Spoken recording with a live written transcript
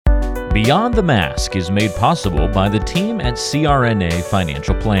Beyond the Mask is made possible by the team at CRNA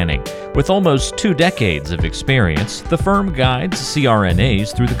Financial Planning. With almost 2 decades of experience, the firm guides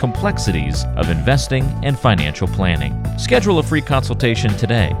CRNAs through the complexities of investing and financial planning. Schedule a free consultation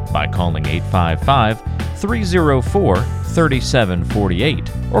today by calling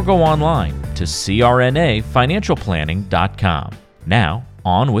 855-304-3748 or go online to crnafinancialplanning.com. Now,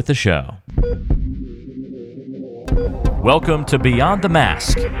 on with the show. Welcome to Beyond the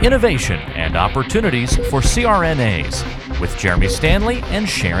Mask, Innovation and Opportunities for CRNAs with Jeremy Stanley and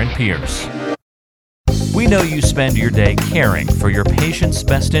Sharon Pierce. We know you spend your day caring for your patient's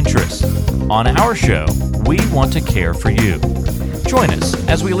best interests. On our show, we want to care for you. Join us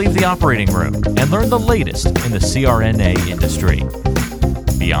as we leave the operating room and learn the latest in the CRNA industry.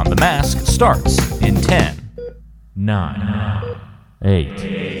 Beyond the Mask starts in 10, 9,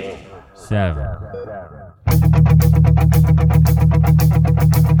 8, 7.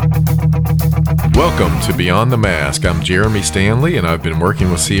 Welcome to Beyond the Mask. I'm Jeremy Stanley, and I've been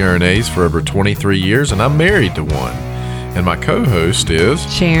working with CRNAs for over 23 years, and I'm married to one. And my co-host is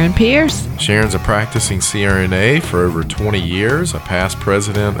Sharon Pierce. Sharon's a practicing CRNA for over 20 years, a past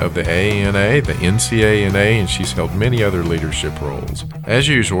president of the AANA, the NCANA, and she's held many other leadership roles. As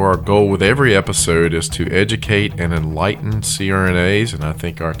usual, our goal with every episode is to educate and enlighten CRNAs, and I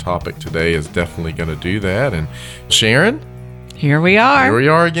think our topic today is definitely going to do that. And Sharon? Here we are. Here we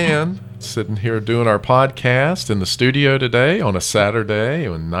are again, sitting here doing our podcast in the studio today on a Saturday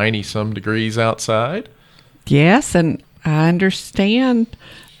with 90-some degrees outside. Yes, and I understand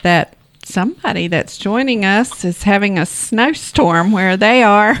that somebody that's joining us is having a snowstorm where they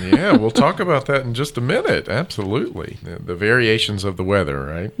are. Yeah, we'll talk about that in just a minute. Absolutely. The variations of the weather,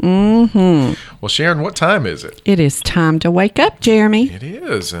 right? Mm-hmm. Well, Sharon, what time is it? It is time to wake up, Jeremy. It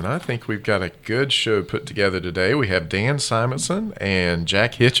is, and I think we've got a good show put together today. We have Dan Simonson and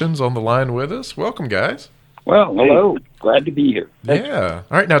Jack Hitchens on the line with us. Welcome, guys. Well, hello. Glad to be here. Yeah.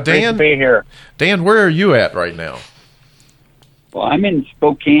 All right, now, Dan. Great to be here. Dan, where are you at right now? Well, I'm in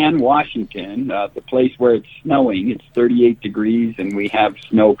Spokane, Washington, the place where it's snowing. It's 38 degrees, and we have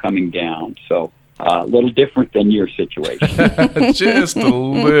snow coming down. So a little different than your situation. Just a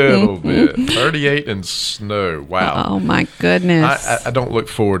little bit. 38 and snow. Wow. Oh, my goodness. I don't look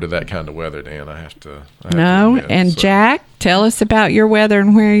forward to that kind of weather, Dan. I have to admit, and so. Jack, tell us about your weather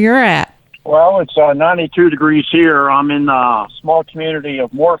and where you're at. Well, it's 92 degrees here. I'm in a small community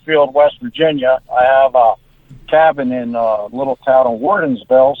of Moorfield, West Virginia. I have a cabin in a little town of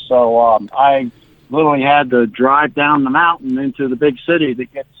Wardensville, so I literally had to drive down the mountain into the big city to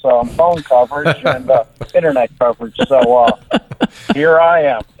get some phone coverage and internet coverage. So here I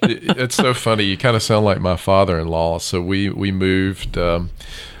am. It's so funny. You kind of sound like my father-in-law. So we moved.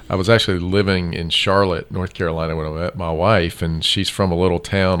 I was actually living in Charlotte, North Carolina when I met my wife, and she's from a little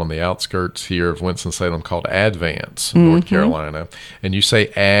town on the outskirts here of Winston-Salem called Advance, North Carolina. And you say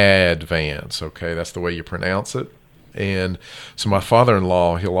Advance, okay? That's the way you pronounce it. And so my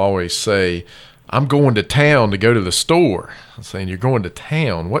father-in-law, he'll always say, I'm going to town to go to the store. I'm saying, you're going to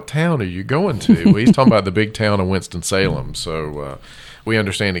town? What town are you going to? Well, he's talking about the big town of Winston-Salem. So we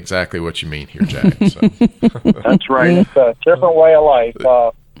understand exactly what you mean here, Jack. So. That's right. It's a different way of life.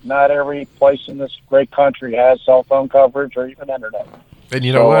 Not every place in this great country has cell phone coverage or even internet. And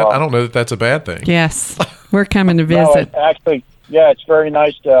you know what? I don't know that that's a bad thing. Yes. We're coming to visit. No, actually, yeah, it's very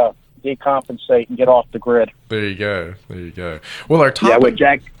nice to decompensate and get off the grid. There you go. There you go. Well, our topic... Yeah, what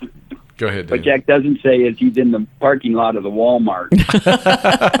Jack... Go ahead, Dan. What Jack doesn't say is he's in the parking lot of the Walmart.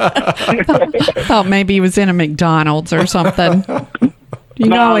 I thought maybe he was in a McDonald's or something. You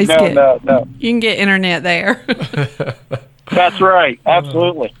can always get... No. You can get internet there. That's right.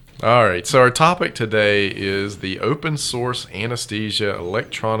 Absolutely. All right. So our topic today is the open source anesthesia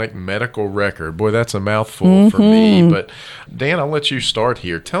electronic medical record. Boy, that's a mouthful for me. But Dan, I'll let you start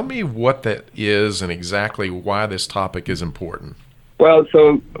here. Tell me what that is and exactly why this topic is important. Well,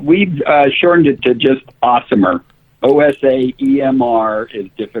 so we've shortened it to just Awesomer. OSAEMR is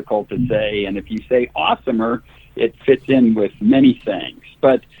difficult to say. And if you say Awesomer, it fits in with many things.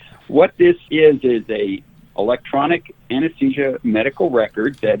 But what this is a electronic anesthesia medical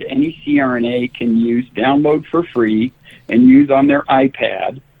record that any CRNA can use, download for free, and use on their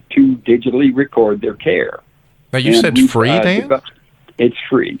iPad to digitally record their care. Now, you said free, Dan? It's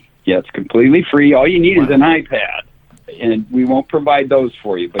free. Yeah, it's completely free. All you need is an iPad, and we won't provide those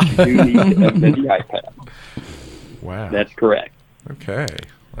for you, but you do need the iPad. Wow. That's correct. Okay.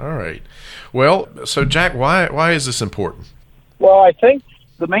 All right. Well, so, Jack, why is this important? Well, I think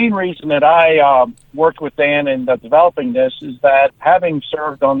the main reason that I worked with Dan in developing this is that having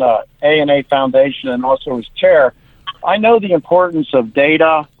served on the ANA Foundation and also as chair, I know the importance of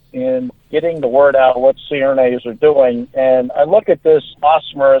data in getting the word out of what CRNAs are doing. And I look at this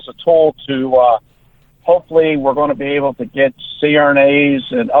Awesomer as a tool to hopefully we're going to be able to get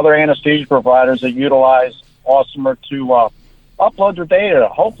CRNAs and other anesthesia providers that utilize Awesomer to upload their data,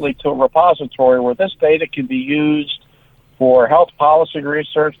 hopefully to a repository where this data can be used for health policy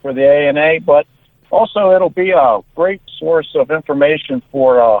research for the ANA, but also it'll be a great source of information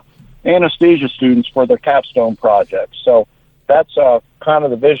for anesthesia students for their capstone projects. So that's kind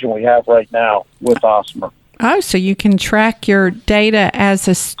of the vision we have right now with Awesomer. Oh, so you can track your data as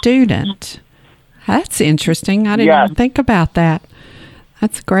a student. That's interesting. I didn't even think about that.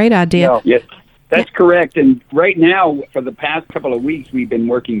 That's a great idea. No. Yes, that's correct. And right now, for the past couple of weeks, we've been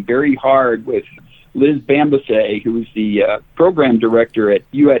working very hard with Liz Bambase, who's the program director at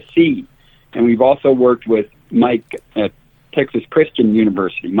USC. And we've also worked with Mike at Texas Christian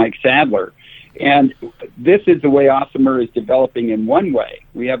University, Mike Sadler. And this is the way Awesomer is developing in one way.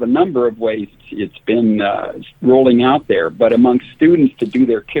 We have a number of ways it's been rolling out there, but amongst students to do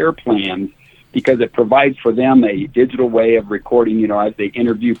their care plans, because it provides for them a digital way of recording, as they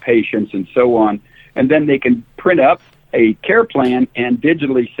interview patients and so on. And then they can print up a care plan and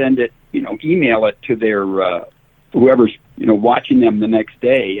digitally send it, email it to their whoever's, watching them the next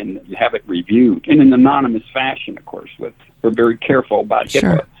day and have it reviewed in an anonymous fashion, of course. We're very careful about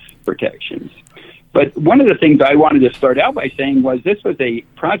HIPAA protections. But one of the things I wanted to start out by saying was this was a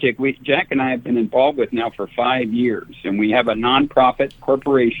project Jack and I have been involved with now for 5 years. And we have a nonprofit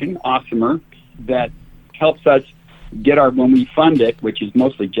corporation, Awesomer, that helps us get when we fund it, which is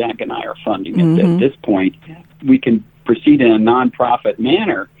mostly Jack and I are funding it at this point, we can proceed in a nonprofit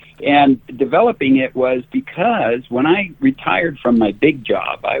manner. And developing it was because when I retired from my big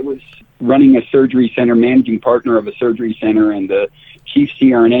job, I was running a surgery center, managing partner of a surgery center, and the chief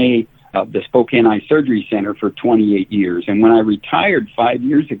CRNA of the Spokane Eye Surgery Center for 28 years. And when I retired 5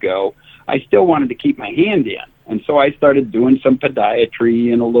 years ago, I still wanted to keep my hand in. And so I started doing some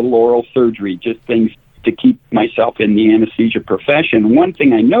podiatry and a little oral surgery, just things to keep myself in the anesthesia profession. One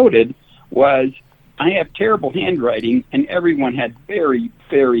thing I noted was I have terrible handwriting, and everyone had very,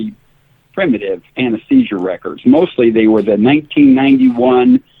 very primitive anesthesia records. Mostly they were the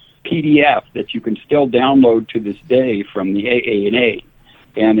 1991 PDF that you can still download to this day from the AANA.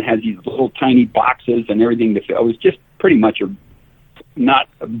 And it has these little tiny boxes and everything to fill. It was just pretty much not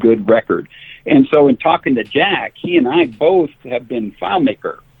a good record. And so in talking to Jack, he and I both have been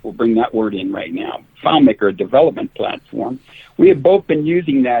FileMaker. We'll bring that word in right now. FileMaker, a development platform. We have both been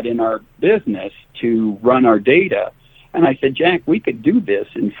using that in our business to run our data. And I said, Jack, we could do this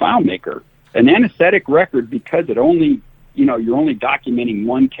in FileMaker. An anesthetic record, because it only, you're only documenting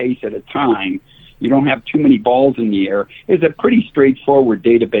one case at a time, you don't have too many balls in the air, is a pretty straightforward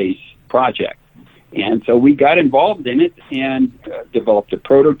database project. And so we got involved in it and developed a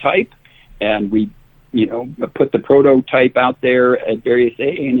prototype, and we, put the prototype out there at various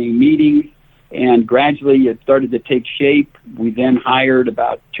AANA meetings, and gradually it started to take shape. We then hired,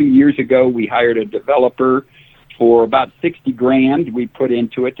 about 2 years ago, we hired a developer for about $60,000 we put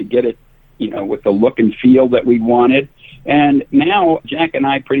into it to get it, with the look and feel that we wanted. And now Jack and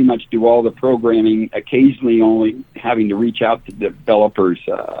I pretty much do all the programming, occasionally only having to reach out to developers,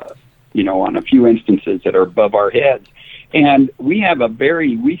 on a few instances that are above our heads. And we have a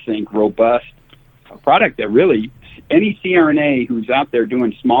very, we think, robust product that really any CRNA who's out there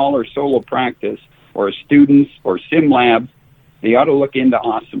doing small or solo practice or students or sim labs, they ought to look into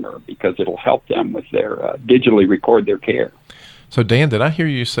Awesomer because it'll help them with their digitally record their care. So Dan, did I hear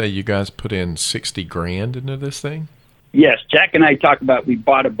you say you guys put in $60,000 into this thing? Yes, Jack and I talked about we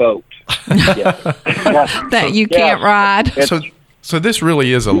bought a boat. That you can't ride. So this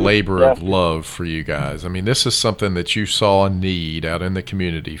really is a labor of love for you guys. I mean, this is something that you saw a need out in the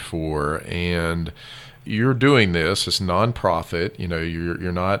community for, and you're doing this. It's nonprofit.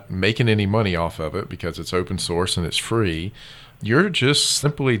 You're not making any money off of it because it's open source and it's free. You're just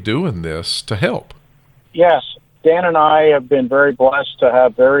simply doing this to help. Yes, Dan and I have been very blessed to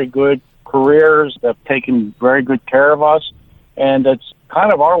have very good careers that have taken very good care of us, and it's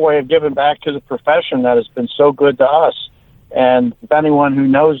kind of our way of giving back to the profession that has been so good to us. And if anyone who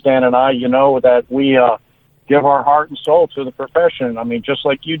knows Dan and I, that we give our heart and soul to the profession. I mean, just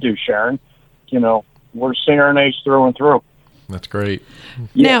like you do, Sharon. We're CRNAs through and through. That's great.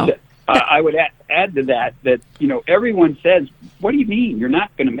 Now, I would add to that, everyone says, what do you mean you're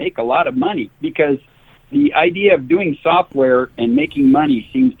not going to make a lot of money? Because the idea of doing software and making money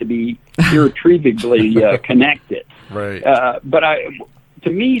seems to be irretrievably connected. Right. But to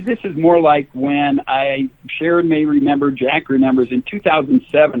me, this is more like when Sharon may remember, Jack remembers, in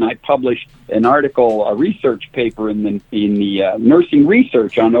 2007, I published an article, a research paper in the nursing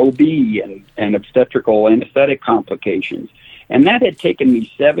research on OB and obstetrical anesthetic complications. And that had taken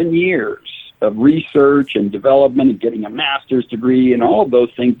me 7 years of research and development and getting a master's degree and all of those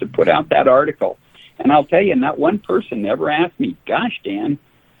things to put out that article. And I'll tell you, not one person ever asked me, gosh, Dan,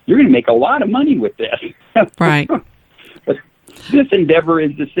 you're going to make a lot of money with this. Right. But this endeavor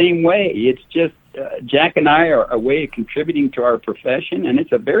is the same way. It's just Jack and I are a way of contributing to our profession, and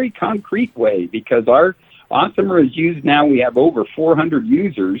it's a very concrete way because our Awesomer is used now. We have over 400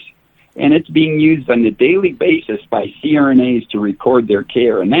 users, and it's being used on a daily basis by CRNAs to record their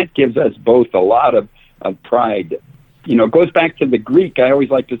care, and that gives us both a lot of pride. You know, it goes back to the Greek. I always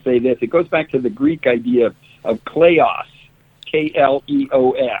like to say this. It goes back to the Greek idea of kleos,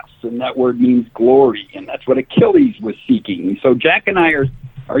 K-L-E-O-S, and that word means glory, and that's what Achilles was seeking. So Jack and I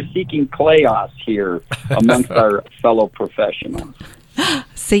are seeking kleos here amongst our fellow professionals.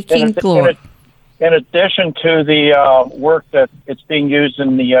 Seeking glory. In addition to the work that it's being used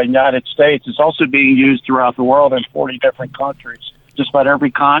in the United States, it's also being used throughout the world in 40 different countries, just about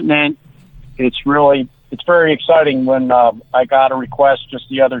every continent. It's very exciting. When I got a request just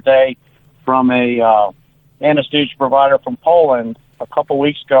the other day from a anesthesia provider from Poland. A couple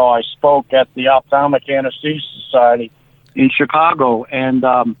weeks ago, I spoke at the Ophthalmic Anesthesia Society in Chicago, and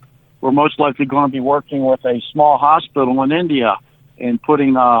we're most likely going to be working with a small hospital in India and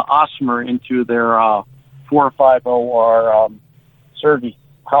putting Awesomer into their 4 or 5 OR surgery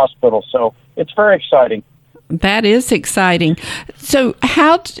hospital. So it's very exciting. That is exciting. So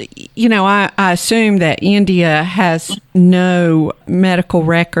I assume that India has no medical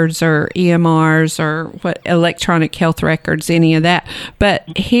records or EMRs or what electronic health records, any of that. But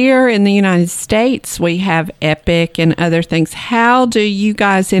here in the United States, we have Epic and other things. How do you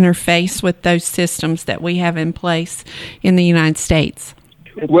guys interface with those systems that we have in place in the United States?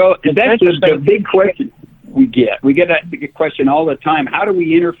 Well, that's the big question we get. We get that question all the time. How do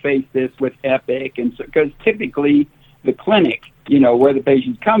we interface this with Epic? And because typically the clinic, where the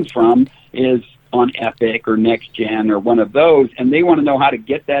patient comes from, is on Epic or NextGen or one of those, and they want to know how to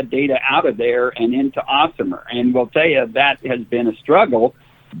get that data out of there and into Awesomer. And we'll tell you that has been a struggle.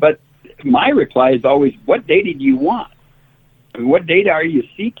 But my reply is always, what data do you want? What data are you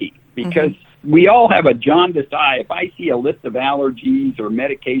seeking? Because we all have a jaundiced eye. If I see a list of allergies or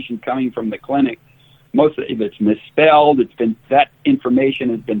medication coming from the clinic, most of it's misspelled. That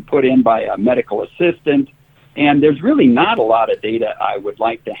information has been put in by a medical assistant, and there's really not a lot of data I would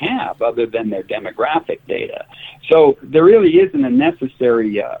like to have other than their demographic data. So there really isn't a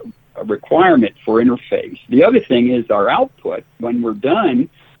necessary requirement for interface. The other thing is our output. When we're done,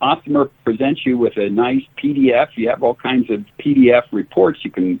 Awesomer presents you with a nice PDF. You have all kinds of PDF reports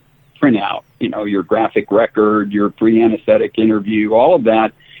you can print out, your graphic record, your pre-anesthetic interview, all of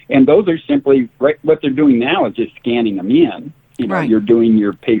that. And those are simply, what they're doing now is just scanning them in. Right. You're doing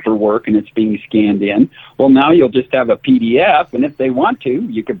your paperwork and it's being scanned in. Well, now you'll just have a PDF, and if they want to,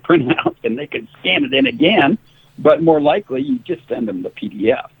 you can print it out and they can scan it in again. But more likely, you just send them the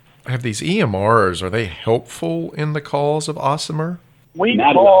PDF. Have these EMRs, are they helpful in the cause of Awesomer? We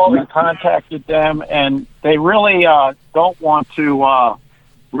called and contacted them, and they really don't want to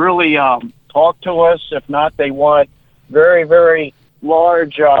really talk to us. If not, they want very, very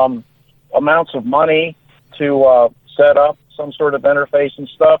large amounts of money to set up some sort of interface and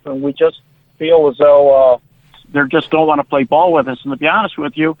stuff, and we just feel as though they just don't want to play ball with us. And to be honest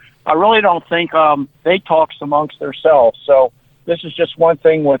with you, I really don't think they talk amongst themselves. So this is just one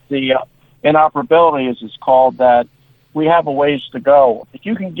thing with the inoperability, as it's called, that we have a ways to go. If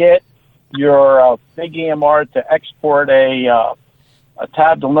you can get your big EMR to export a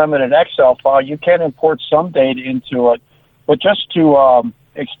tab delimited Excel file, you can import some data into it. But just to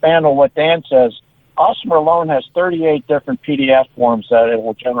expand on what Dan says, Awesomer alone has 38 different PDF forms that it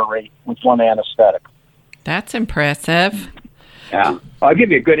will generate with one anesthetic. That's impressive. Yeah. I'll give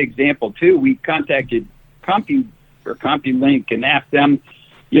you a good example, too. We contacted CompuLink and asked them,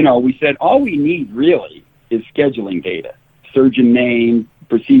 we said, all we need really is scheduling data, surgeon name,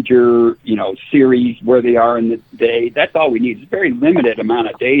 procedure, series, where they are in the day. That's all we need. It's a very limited amount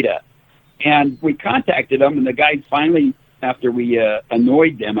of data. And we contacted them, and the guys finally, after we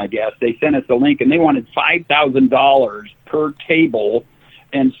annoyed them, I guess, they sent us a link, and they wanted $5,000 per table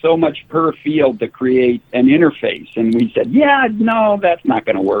and so much per field to create an interface. And we said, no, that's not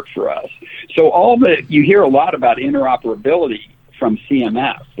going to work for us. So you hear a lot about interoperability from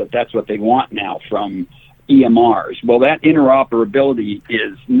CMS, that's what they want now from EMRs. Well, that interoperability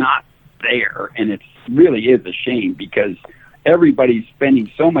is not there, and it really is a shame because everybody's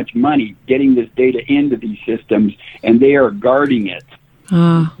spending so much money getting this data into these systems, and they are guarding it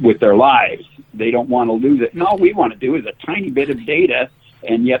with their lives. They don't want to lose it. And all we want to do is a tiny bit of data,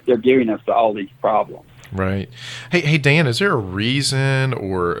 and yet they're giving us all these problems. Right. Hey, Dan, is there a reason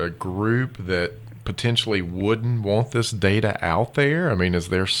or a group that potentially wouldn't want this data out there? I mean, is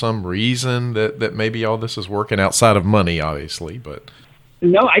there some reason that maybe all this is working outside of money, obviously, but...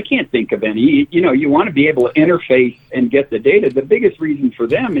 No, I can't think of any. You want to be able to interface and get the data. The biggest reason for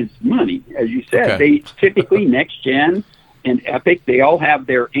them is money. As you said, They typically, NextGen and Epic, they all have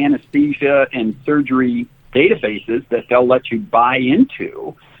their anesthesia and surgery databases that they'll let you buy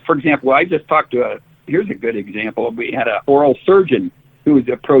into. For example, I just talked to here's a good example. We had an oral surgeon who was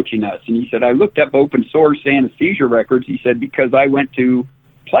approaching us, and he said, I looked up open source anesthesia records. He said, because I went to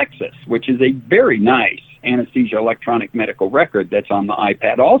Plexus, which is a very nice anesthesia electronic medical record that's on the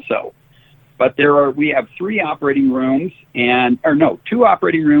iPad also. But we have 2 operating rooms and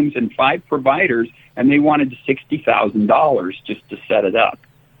 5 providers, and they wanted $60,000 just to set it up.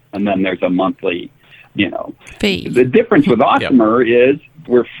 And then there's a monthly, fee. The difference with Awesomer is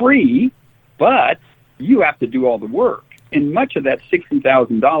we're free, but you have to do all the work. And much of that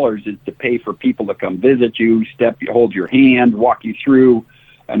 $60,000 is to pay for people to come visit you, hold your hand, walk you through,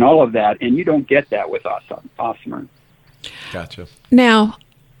 and all of that. And you don't get that with Awesomer. Gotcha. Now,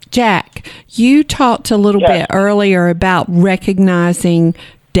 Jack, you talked a little bit earlier about recognizing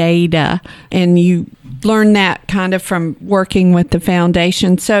data, and you learned that kind of from working with the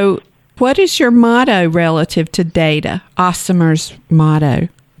foundation. So what is your motto relative to data, Awesomer's motto?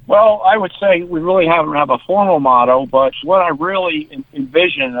 Well, I would say we really don't have a formal motto, but what I really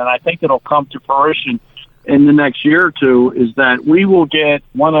envision, and I think it'll come to fruition in the next year or two, is that we will get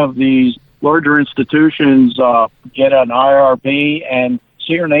one of these larger institutions, get an IRB, and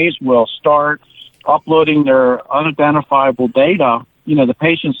CRNAs will start uploading their unidentifiable data, the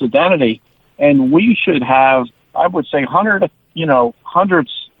patient's identity, and we should have, I would say, hundreds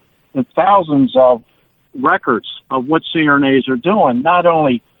of thousands of records of what CRNAs are doing, not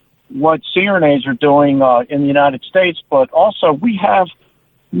only what CRNAs are doing in the United States, but also we have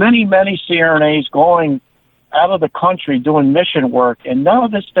many, many CRNAs going out of the country doing mission work, and none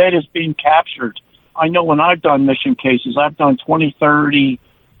of this data is being captured. I know when I've done mission cases, I've done 20, 30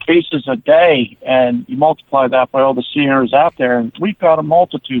 cases a day, and you multiply that by all the CRNAs out there, and we've got a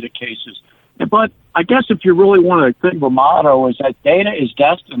multitude of cases. But I guess if you really want to think of a motto, is that data is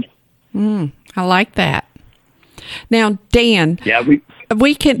destiny. I like that. Now, Dan, let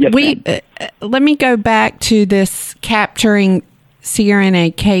me go back to this capturing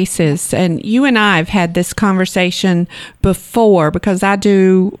CRNA cases, and you and I have had this conversation before because I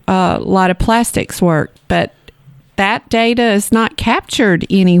do a lot of plastics work, but that data is not captured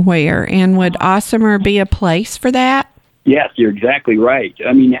anywhere. And would Awesomer be a place for that? Yes, you're exactly right.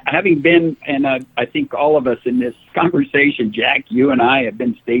 I mean, having been, and I think all of us in this conversation, Jack, you and I have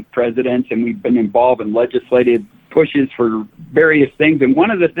been state presidents, and we've been involved in legislative pushes for various things. And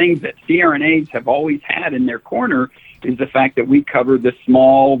one of the things that CRNAs have always had in their corner is the fact that we cover the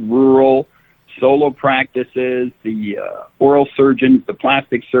small, rural, solo practices, the oral surgeons, the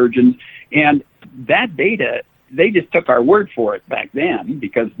plastic surgeons, and that data, they just took our word for it back then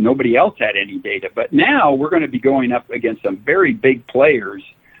because nobody else had any data. But now we're going to be going up against some very big players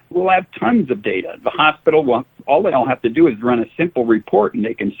who will have tons of data. The hospital, all they'll have to do is run a simple report, and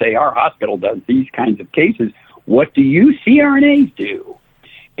they can say, our hospital does these kinds of cases. What do you CRNAs do?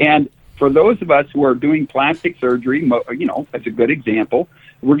 And for those of us who are doing plastic surgery, as a good example,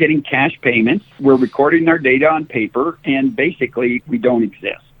 we're getting cash payments, we're recording our data on paper, and basically we don't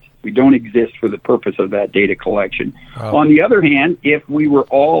exist. We don't exist for the purpose of that data collection. Wow. On the other hand, if we were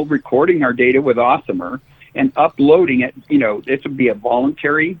all recording our data with Awesomer and uploading it, this would be a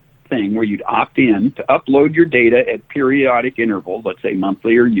voluntary thing where you'd opt in to upload your data at periodic intervals, let's say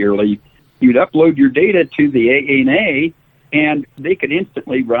monthly or yearly. You'd upload your data to the ANA, and they could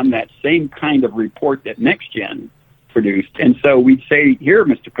instantly run that same kind of report that NextGen produced. And so we'd say, here,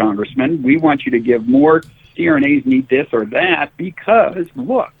 Mr. Congressman, we want you to give more CRNAs need this or that because,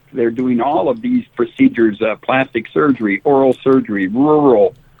 look, they're doing all of these procedures, plastic surgery, oral surgery,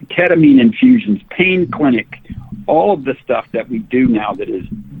 rural, ketamine infusions, pain clinic, all of the stuff that we do now that is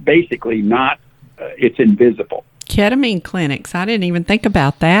basically not, it's invisible. Ketamine clinics. I didn't even think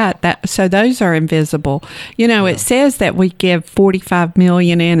about that. So those are invisible. It says that we give 45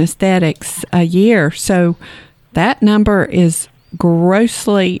 million anesthetics a year. So that number is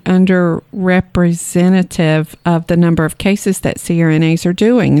grossly underrepresentative of the number of cases that CRNAs are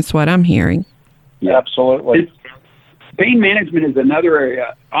doing, is what I'm hearing. Yeah, absolutely. Pain management is another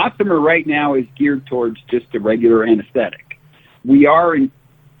area. Awesomer right now is geared towards just a regular anesthetic. we are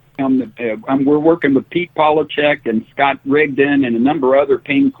we're working with Pete Polachek and Scott Rigdon and a number of other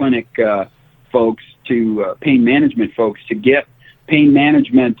pain clinic folks pain management folks to get pain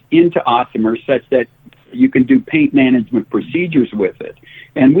management into Awesomer such that you can do pain management procedures with it.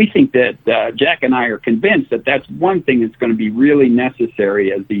 And we think that Jack and I are convinced that that's one thing that's going to be really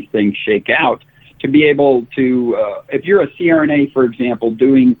necessary as these things shake out, to be able to, if you're a CRNA, for example,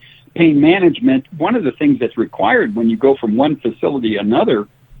 doing pain management, one of the things that's required when you go from one facility to another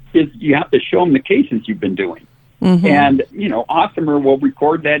is you have to show them the cases you've been doing. Mm-hmm. And, Awesomer will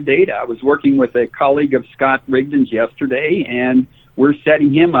record that data. I was working with a colleague of Scott Rigdon's yesterday, and we're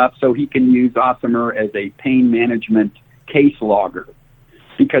setting him up so he can use Awesomer as a pain management case logger,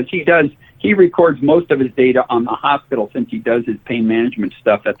 because he records most of his data on the hospital since he does his pain management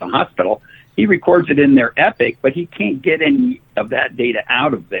stuff at the hospital. He records it in their Epic, but he can't get any of that data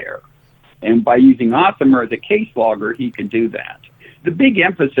out of there. And by using Awesomer as a case logger, he can do that. The big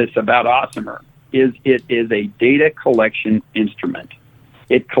emphasis about Awesomer is it is a data collection instrument.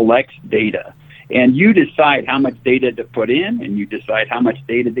 It collects data. And you decide how much data to put in, and you decide how much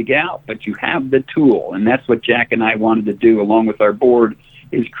data to get out, but you have the tool. And that's what Jack and I wanted to do, along with our board,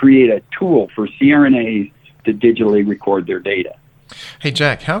 is create a tool for CRNAs to digitally record their data. Hey,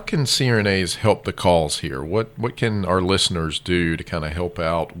 Jack, how can CRNAs help the cause here? What can our listeners do to kind of help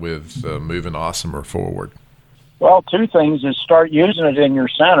out with moving Awesomer forward? Well, two things is start using it in your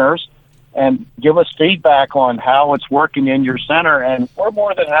centers and give us feedback on how it's working in your center. And we're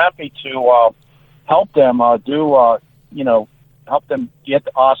more than happy to help them help them get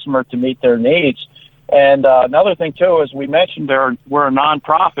the Awesomer to meet their needs. And another thing, too, is we mentioned we're a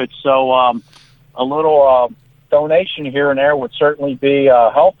nonprofit, so a little donation here and there would certainly be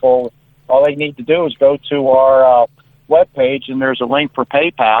helpful. All they need to do is go to our webpage, and there's a link for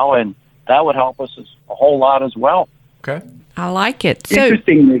PayPal, and that would help us a whole lot as well. Okay. I like it. So,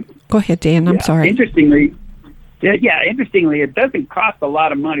 interestingly, go ahead, Dan. I'm sorry. Interestingly, it doesn't cost a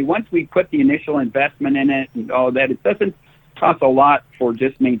lot of money. Once we put the initial investment in it and all that, it doesn't cost a lot for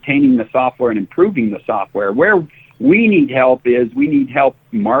just maintaining the software and improving the software. Where we need help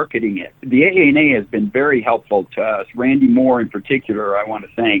marketing it. The AANA has been very helpful to us. Randy Moore in particular, I want to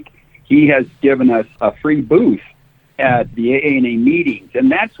thank. He has given us a free booth at the AANA meetings, and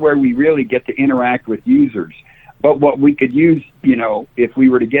that's where we really get to interact with users. But what we could use, if we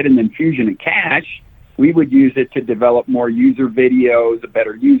were to get an infusion of cash, we would use it to develop more user videos, a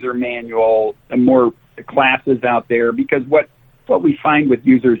better user manual, and more classes out there, because what we find with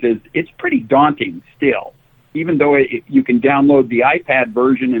users is it's pretty daunting still. Even though you can download the iPad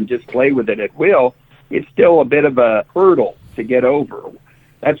version and just play with it at will, it's still a bit of a hurdle to get over.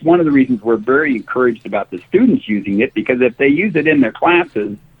 That's one of the reasons we're very encouraged about the students using it, because if they use it in their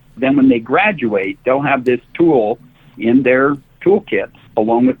classes, then when they graduate, they'll have this tool in their toolkits,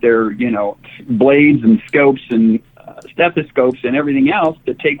 along with their, blades and scopes and stethoscopes and everything else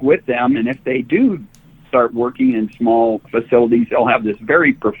to take with them. And if they do start working in small facilities, they'll have this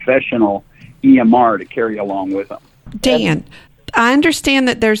very professional EMR to carry along with them. Dan, I understand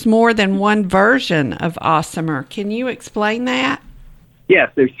that there's more than one version of Awesomer. Can you explain that?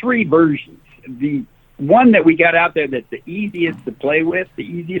 Yes, there's 3 versions. The one that we got out there that's the easiest to play with, the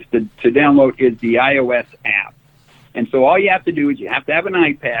easiest to download, is the iOS app. And so all you have to do is you have to have an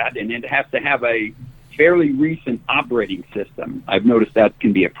iPad, and it has to have a fairly recent operating system. I've noticed that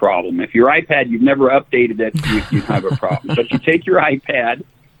can be a problem. If your iPad, you've never updated it, you have a problem. But you take your iPad,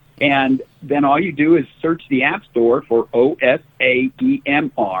 and then all you do is search the App Store for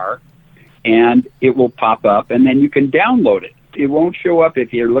OSAEMR, and it will pop up, and then you can download it. It won't show up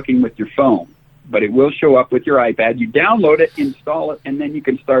if you're looking with your phone, but it will show up with your iPad. You download it, install it, and then you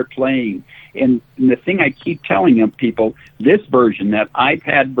can start playing. And the thing I keep telling them, people, this version, that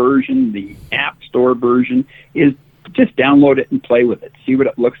iPad version, the App Store version, is just download it and play with it, see what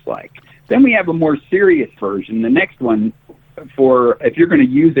it looks like. Then we have a more serious version. The next one, for if you're going to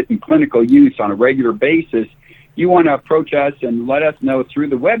use it in clinical use on a regular basis, you want to approach us and let us know through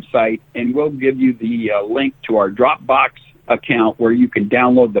the website, and we'll give you the link to our Dropbox account where you can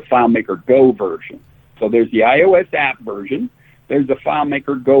download the FileMaker Go version. So there's the iOS app version, there's the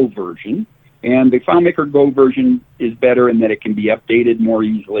FileMaker Go version, and the FileMaker Go version is better in that it can be updated more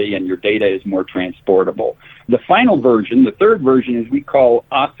easily and your data is more transportable. The final version, the third version, is we call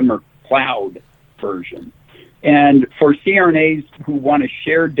Awesomer Cloud version. And for CRNAs who want to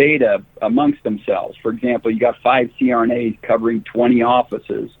share data amongst themselves, for example, you got 5 CRNAs covering 20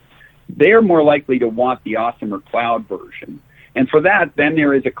 offices, they're more likely to want the Awesomer Cloud version. And for that, then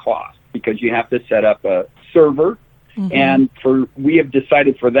there is a cost, because you have to set up a server. Mm-hmm. And we have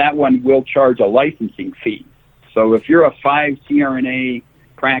decided for that one, we'll charge a licensing fee. So if you're a 5 CRNA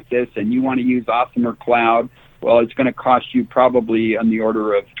practice and you want to use Awesomer Cloud, well, it's going to cost you probably on the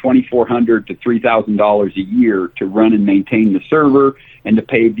order of $2,400 to $3,000 a year to run and maintain the server and to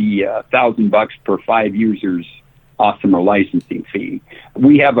pay the $1,000 per 5 users Awesomer licensing fee.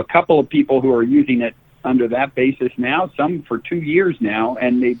 We have a couple of people who are using it under that basis now, some for 2 years now,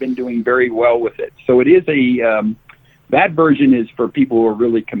 and they've been doing very well with it. So it is that version is for people who are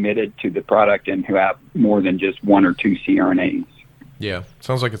really committed to the product and who have more than just 1 or 2 CRNAs. Yeah,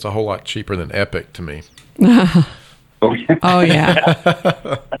 sounds like it's a whole lot cheaper than Epic to me. Oh, yeah. Oh, yeah.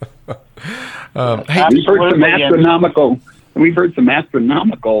 Hey, We've heard some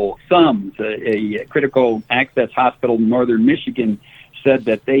astronomical sums. A critical access hospital in northern Michigan said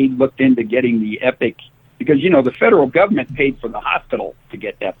that they looked into getting the Epic because, the federal government paid for the hospital to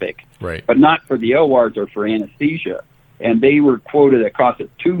get Epic, right, but not for the ORs or for anesthesia. And they were quoted it cost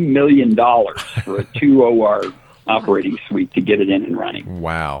 $2 million for a 2 OR operating suite to get it in and running.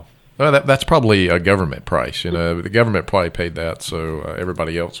 Wow. Well, that's probably a government price. The government probably paid that, so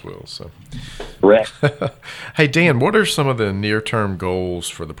everybody else will. So, correct. Hey, Dan, what are some of the near-term goals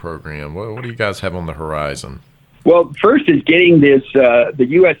for the program? What do you guys have on the horizon? Well, first is getting this the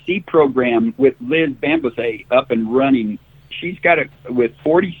USC program with Liz Bambose up and running. She's got it with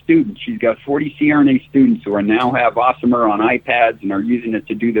 40 students. She's got 40 CRNA students who are now have Awesomer on iPads and are using it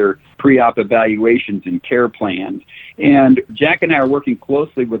to do their pre-op evaluations and care plans. And Jack and I are working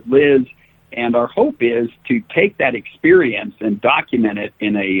closely with Liz, and our hope is to take that experience and document it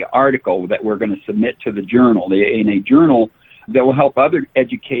in an article that we're going to submit to the journal, in a journal that will help other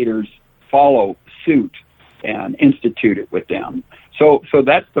educators follow suit and institute it with them. So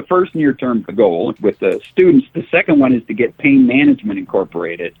that's the first near-term goal with the students. The second one is to get pain management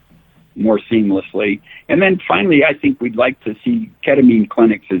incorporated more seamlessly. And then finally, I think we'd like to see ketamine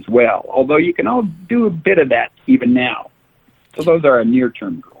clinics as well, although you can all do a bit of that even now. So those are our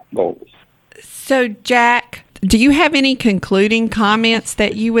near-term goals. So, Jack, do you have any concluding comments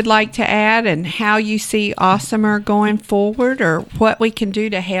that you would like to add and how you see Awesomer going forward or what we can do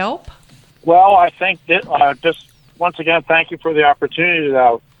to help? Well, I think that just once again, thank you for the opportunity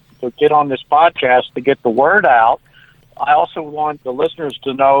to get on this podcast to get the word out. I also want the listeners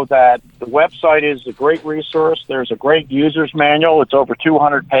to know that the website is a great resource. There's a great user's manual. It's over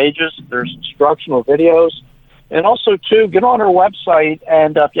 200 pages. There's instructional videos. And also, too, get on our website,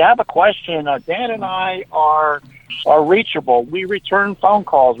 and if you have a question, Dan and I are reachable. We return phone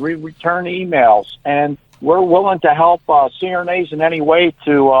calls. We return emails. And we're willing to help CRNAs in any way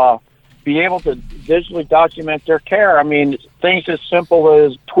to be able to visually document their care. I mean, things as simple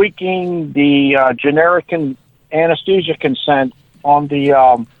as tweaking the generic anesthesia consent on the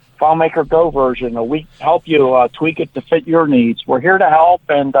FileMaker Go version. We help you tweak it to fit your needs. We're here to help,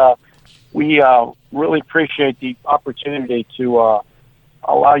 and we really appreciate the opportunity to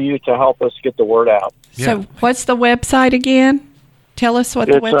allow you to help us get the word out. Yeah. So what's the website again? Tell us what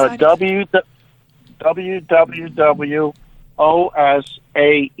the website is.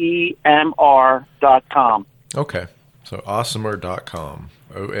 www.osaemr.com. Okay. So awesomer.com.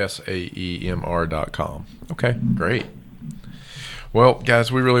 osaemr.com. Okay, great. Well,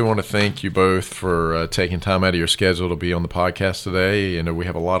 guys, we really want to thank you both for taking time out of your schedule to be on the podcast today. We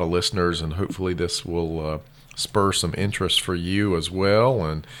have a lot of listeners, and hopefully this will spur some interest for you as well.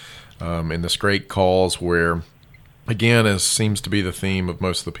 And in this great cause where, again, as seems to be the theme of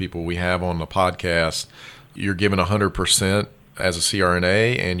most of the people we have on the podcast, you're given 100% as a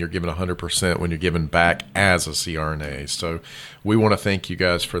CRNA, and you're given 100% when you're given back as a CRNA. So we want to thank you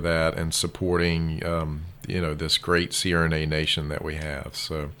guys for that and supporting, this great CRNA nation that we have.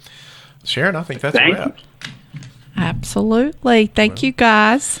 So, Sharon, I think that's a wrap. Absolutely. Thank you,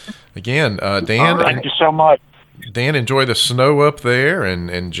 guys. Again, Dan. Thank you so much. Dan, enjoy the snow up there,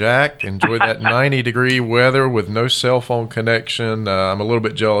 and Jack, enjoy that 90-degree weather with no cell phone connection. I'm a little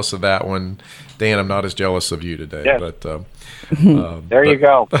bit jealous of that one. Dan, I'm not as jealous of you today. Yes. But there you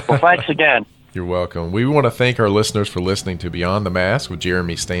go. Well, thanks again. You're welcome. We want to thank our listeners for listening to Beyond the Mask with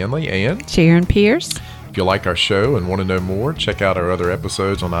Jeremy Stanley and Sharon Pierce. If you like our show and want to know more, check out our other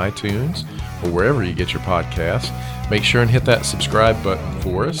episodes on iTunes or wherever you get your podcasts. Make sure and hit that subscribe button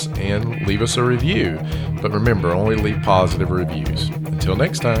for us and leave us a review. But remember, only leave positive reviews. Until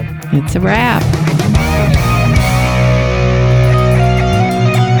next time. It's a wrap.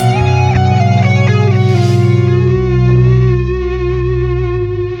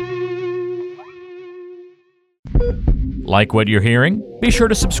 Like what you're hearing? Be sure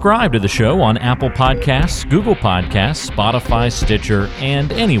to subscribe to the show on Apple Podcasts, Google Podcasts, Spotify, Stitcher,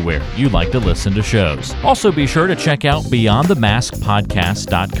 and anywhere you like to listen to shows. Also be sure to check out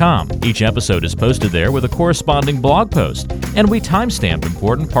BeyondTheMaskPodcast.com. Each episode is posted there with a corresponding blog post, and we timestamp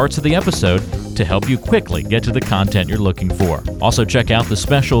important parts of the episode to help you quickly get to the content you're looking for. Also check out the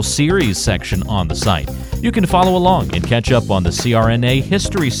special series section on the site. You can follow along and catch up on the CRNA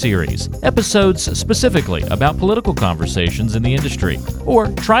History Series, episodes specifically about political conversations in the industry, or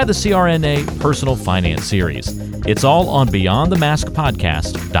try the CRNA Personal Finance Series. It's all on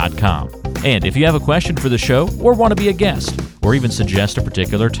BeyondTheMaskPodcast.com. And if you have a question for the show or want to be a guest, or even suggest a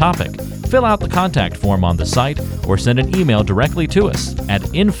particular topic, fill out the contact form on the site or send an email directly to us at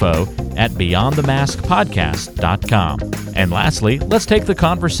info@BeyondTheMaskPodcast.com. And lastly, let's take the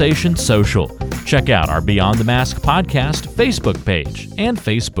conversation social. Check out our Beyond the Mask Podcast Facebook page and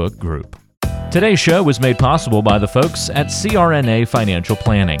Facebook group. Today's show was made possible by the folks at CRNA Financial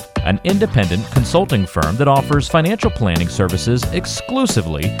Planning, an independent consulting firm that offers financial planning services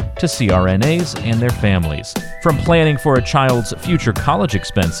exclusively to CRNAs and their families. From planning for a child's future college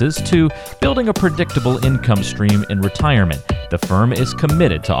expenses to building a predictable income stream in retirement, the firm is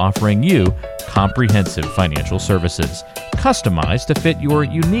committed to offering you comprehensive financial services, customized to fit your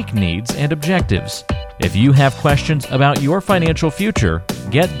unique needs and objectives. If you have questions about your financial future,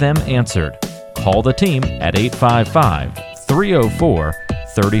 get them answered. Call the team at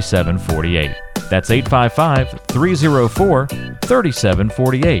 855-304-3748. That's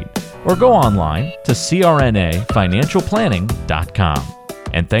 855-304-3748. Or go online to crnafinancialplanning.com.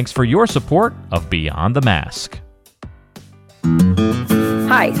 And thanks for your support of Beyond the Mask.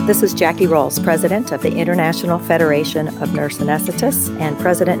 Hi, this is Jackie Rolls, President of the International Federation of Nurse Anesthetists and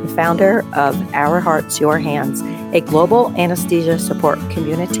President and founder of Our Hearts, Your Hands, a global anesthesia support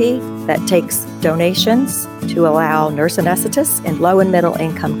community that takes donations to allow nurse anesthetists in low and middle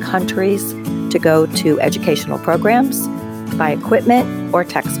income countries to go to educational programs, buy equipment, or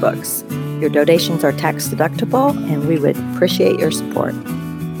textbooks. Your donations are tax deductible, and we would appreciate your support.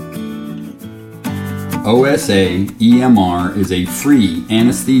 OSA EMR is a free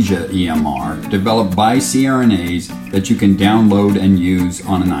anesthesia EMR developed by CRNAs that you can download and use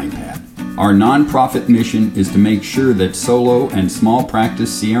on an iPad. Our nonprofit mission is to make sure that solo and small practice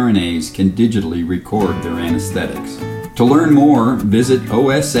CRNAs can digitally record their anesthetics. To learn more, visit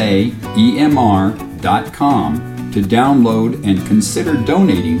osaemr.com to download and consider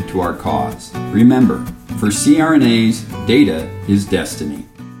donating to our cause. Remember, for CRNAs, data is destiny.